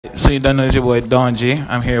So you don't know it's your boy Don G.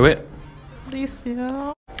 I'm here with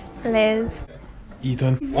Alicia. Liz.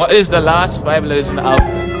 Ethan. What is the last 5 letters in the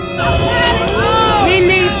alphabet? We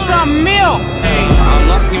need some milk. Hey, I'm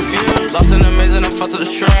lost and confused, lost in the maze and I'm fucked to the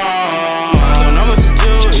strong. I don't know what to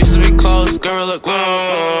do. Used to be close, girl look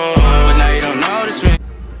good, but now you don't notice me.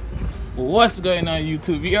 What's going on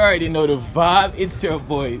YouTube? You already know the vibe. It's your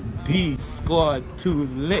boy D Squad 2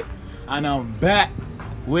 Lit, and I'm back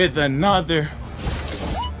with another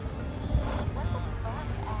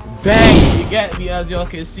bang. You get me? As y'all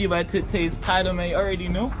can see by today's title, man, you already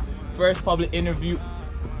know. First public interview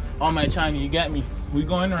on my channel, you get me? We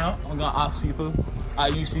going around, I'm gonna ask people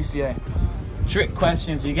at UCCI trick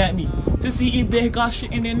questions, you get me? To see if they got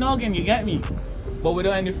shit in their noggin, you get me? But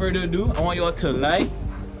without any further ado, I want y'all to like,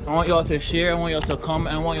 I want y'all to share, I want y'all to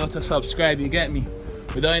comment, I want y'all to subscribe, you get me?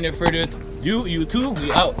 Without any further ado, YouTube,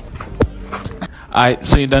 we out. Alright,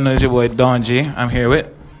 so you don't know it's your boy Don G. I'm here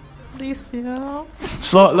with Alicia.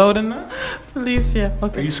 Slow it loud enough. Alicia.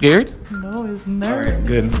 Okay. Are you scared? No, it's nervous. Alright,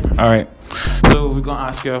 good. Alright. So we're gonna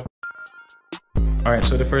ask you. Alright,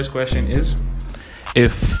 so the first question is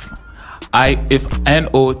if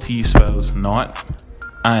NOT spells not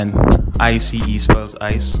and ICE spells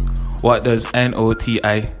ice, what does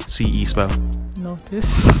NOTICE spell?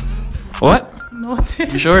 Notice. What?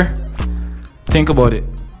 Notice. You sure? Think about it.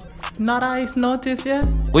 Not ice. Notice, yeah.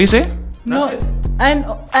 What you say? No. That's it.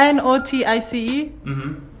 NOTICE.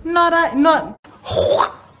 Not I. Not.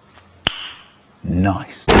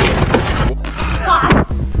 Nice.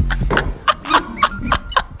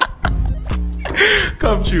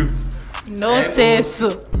 Come true. Notice.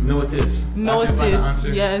 Notice. Notice.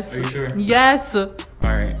 Yes. Are you sure? Yes.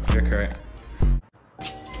 Alright, you're correct.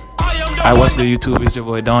 Alright, what's good YouTube? It's your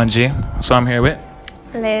boy Don G. So I'm here with.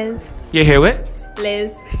 Liz. You're here with?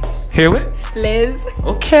 Liz. Here with? Liz.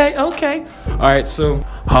 Okay, okay. Alright, so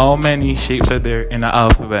how many shapes are there in the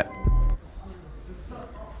alphabet?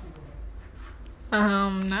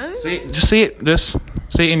 None. Just say it. Just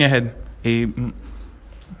say it in your head.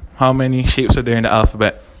 How many shapes are there in the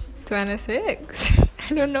alphabet? 26.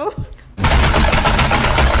 I don't know.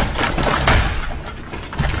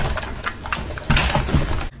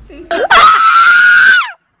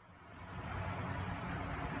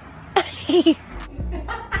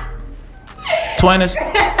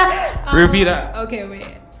 Repeat that. Okay,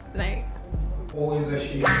 wait. Like. Always a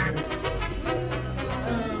sheep.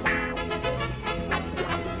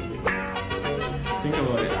 Think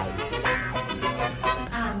about it.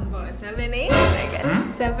 About 7, 8. I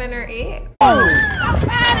guess 7 or 8.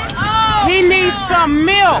 We need some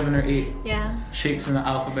milk. 7 or 8 Yeah. shapes in the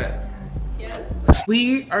alphabet. Yes.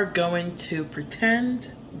 We are going to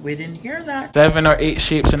pretend we didn't hear that. 7 or 8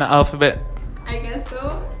 shapes in the alphabet. I guess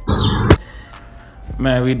so.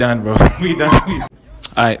 Man, we done, bro. We done.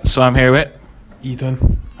 Alright, so I'm here with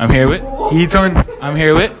Ethan. I'm here with Ethan. I'm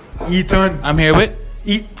here with Ethan. I'm here with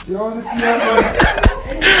You wanna see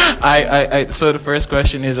that I so the first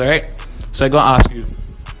question is, alright. So I'm gonna ask you,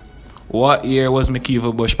 what year was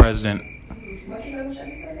McKeever Bush president?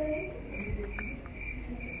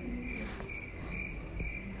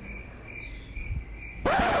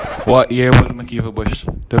 What year was McKeever Bush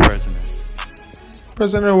the president?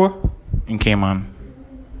 President of what? And came on.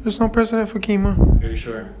 There's no president for Kima. Are you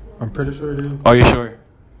sure? I'm pretty sure there is. Are you sure?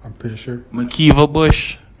 I'm pretty sure. McKeever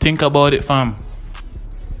Bush. Think about it, fam.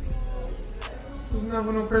 There's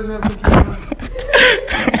never no president for Kima.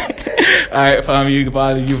 Alright, fam, you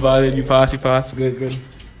valid, you pass. Good.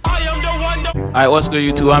 I am the one. Alright, what's good,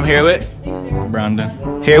 YouTube? I'm here with Brandon.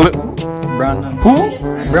 Here with Brandon. who?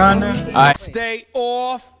 Brandon. Alright. Stay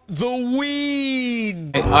off the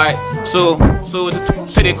weed. Alright, so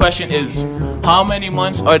today's question is, how many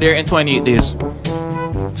months are there in 28 days?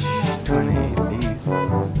 28 days.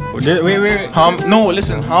 Wait. No,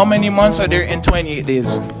 listen, how many months are there in 28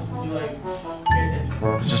 days?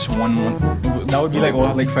 Just 1 month. That would be like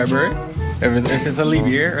what, like February? If it's a leap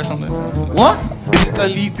year or something. What? If it's a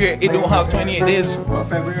leap year, it don't have 28 days. Well,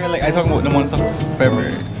 February, like I talking about the month of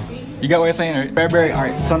February. You get what I'm saying, right? February,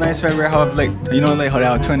 alright. Sometimes February have like, you know, like how they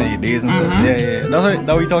have 28 days and stuff. Yeah. That's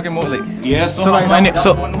what we talking about, like. Yeah, so So like, how many, that's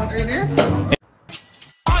so 1 month right there.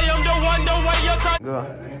 I am the way you're talking.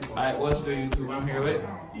 Alright, what's good, YouTube? I'm here with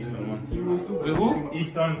With who?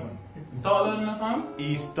 Easton. Start loading the phone?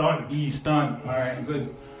 Easton. Alright, good.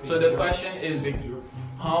 So the question is,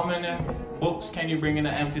 how many books can you bring in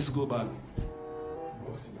an empty school bag?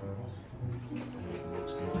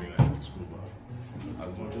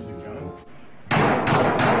 As much as you can.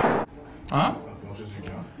 Huh? As much as you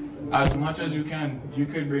can. As much as you can. You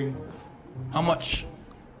could bring how much?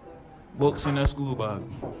 books in a school bag?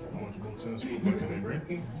 How much books in the school book can they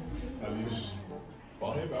bring? At least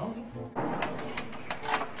 5 out.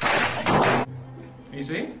 You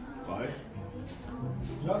see? 5.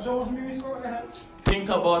 Think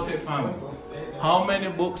about it, fam. How many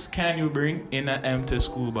books can you bring in an empty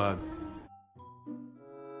school bag?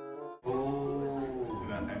 In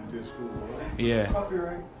an empty school book. Yeah.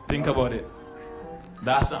 Think about it.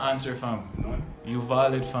 That's the answer, fam. None. You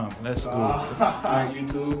valid, fam. Let's go. Alright, you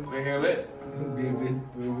two. We're here with David.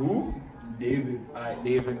 Who? David. Alright,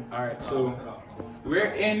 David. Alright, so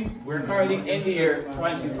we're currently in the year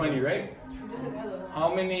 2020, right?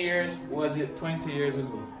 How many years was it 20 years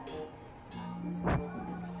ago?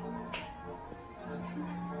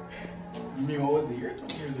 You mean what was the year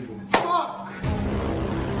 20 years ago?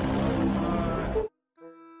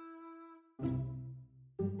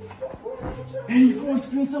 Hey, phone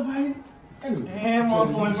screen survive. Hey, my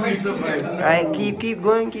phone screen survived. Alright, keep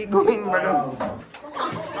going, brother.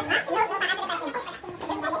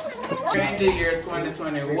 We're in the year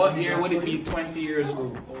 2020. What year would it be 20 years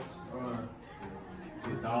ago?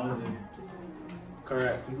 2000.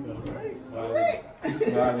 Correct. Valid.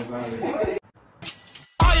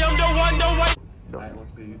 Alright,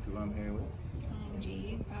 what's good, YouTube? I'm here with.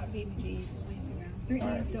 G, baby G on Instagram. 3 E's,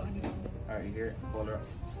 don't understand. Alright, you hear it? Hold her up.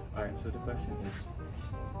 Alright, so the question is,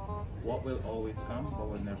 what will always come but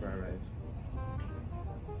will never arrive?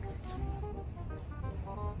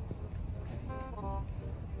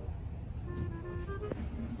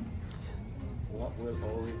 What will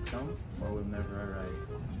always come but will never arrive?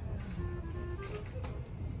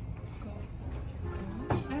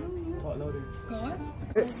 I don't know. Talk louder. God?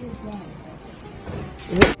 God?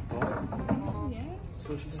 Yeah.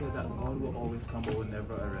 So she said that God will always come but will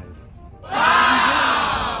never arrive.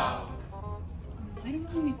 I don't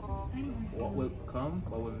know. What will come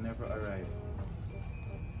but will never arrive?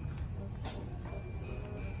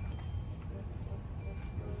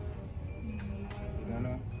 You don't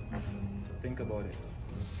know? Think about it.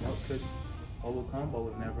 What will come but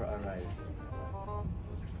will never arrive?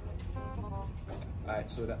 Alright,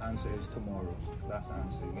 so the answer is tomorrow. That's the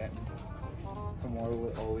answer, you get me? Tomorrow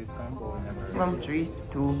will always come but will never arrive. 3,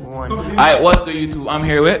 2, 1. Alright, what's the YouTube? I'm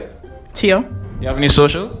here with Tia. You have any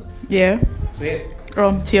socials? Yeah. Say it.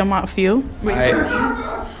 Tia Matthew. Alright.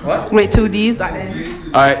 What? Wait, 2 D's. And then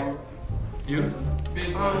Alright. You?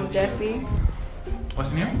 Jesse. What's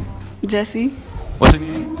the name? Jesse. What's the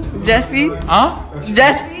name? Jesse. Huh?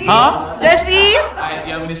 Jesse. Huh? Jesse. Alright,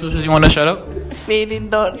 you have any socials you want to shut up? Fading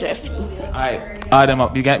dot Jesse. Alright, add them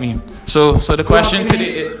up, you get me? So the question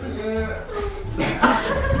today is...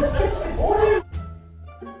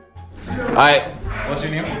 Alright, what's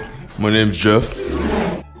your name? My name's Jeff.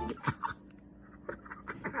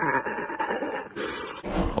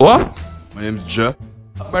 What? My name's Jeff.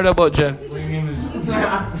 Brother about Jeff.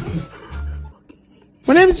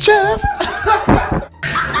 My name is Jeff.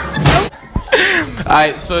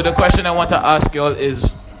 Alright, so the question I want to ask y'all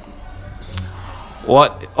is,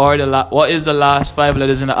 what is the last 5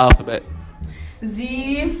 letters in the alphabet?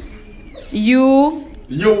 Z. U.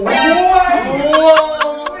 Yo,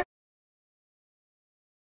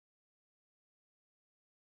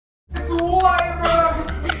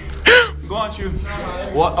 Go on, you.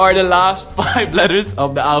 What are the last 5 letters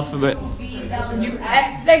of the alphabet?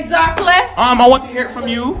 X. Exactly. I want to hear it from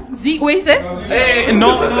you. Z. What you say? Hey,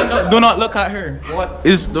 no, do not look at her. What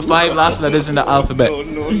is the 5 last letters in the alphabet?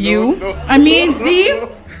 U. I mean Z.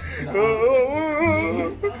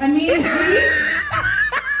 I mean Z.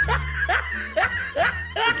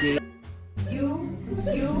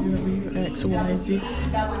 X, Y, Z.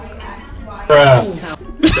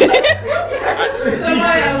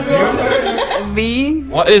 B.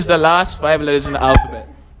 What is the last 5 letters in the alphabet?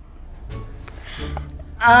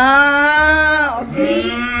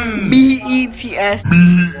 B-E-T-S.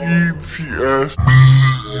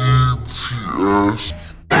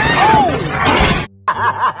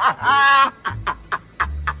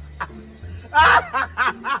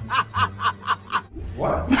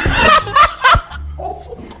 What?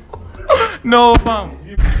 No, fam.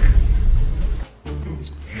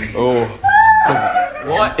 oh,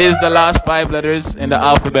 What is the last 5 letters in the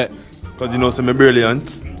alphabet? cause you know some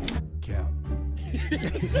brilliant.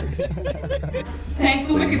 Thanks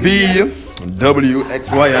for looking. V, W,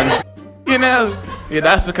 X, Y, and You know, yeah,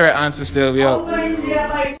 that's the correct answer still, yo.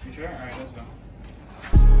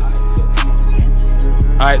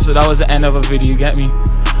 Alright, so that was the end of a video, you get me?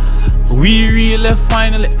 We really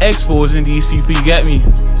finally exposing these people, you get me?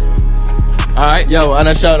 Alright, Yo, and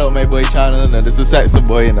a shout out my boy channel. This is Saxon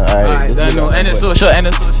boy. Alright, alright, don't know. Any social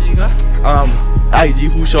you got?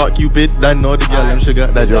 IG who short Cupid. Don't know the girl. Them sugar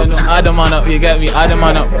that joke. Add them on up. You get me? Add them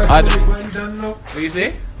on up. What you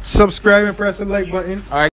say? Subscribe and press the like button.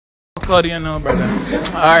 Alright. Claudia, no, brother.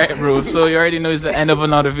 Alright, bro. So you already know it's the end of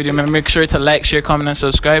another video, man. Make sure to like, share, comment, and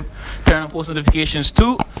subscribe. Turn on post notifications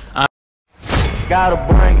too. Gotta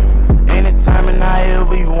bring it anytime and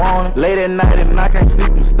however you want it. Late at night and I can't sleep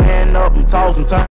and stand up and toss and turn.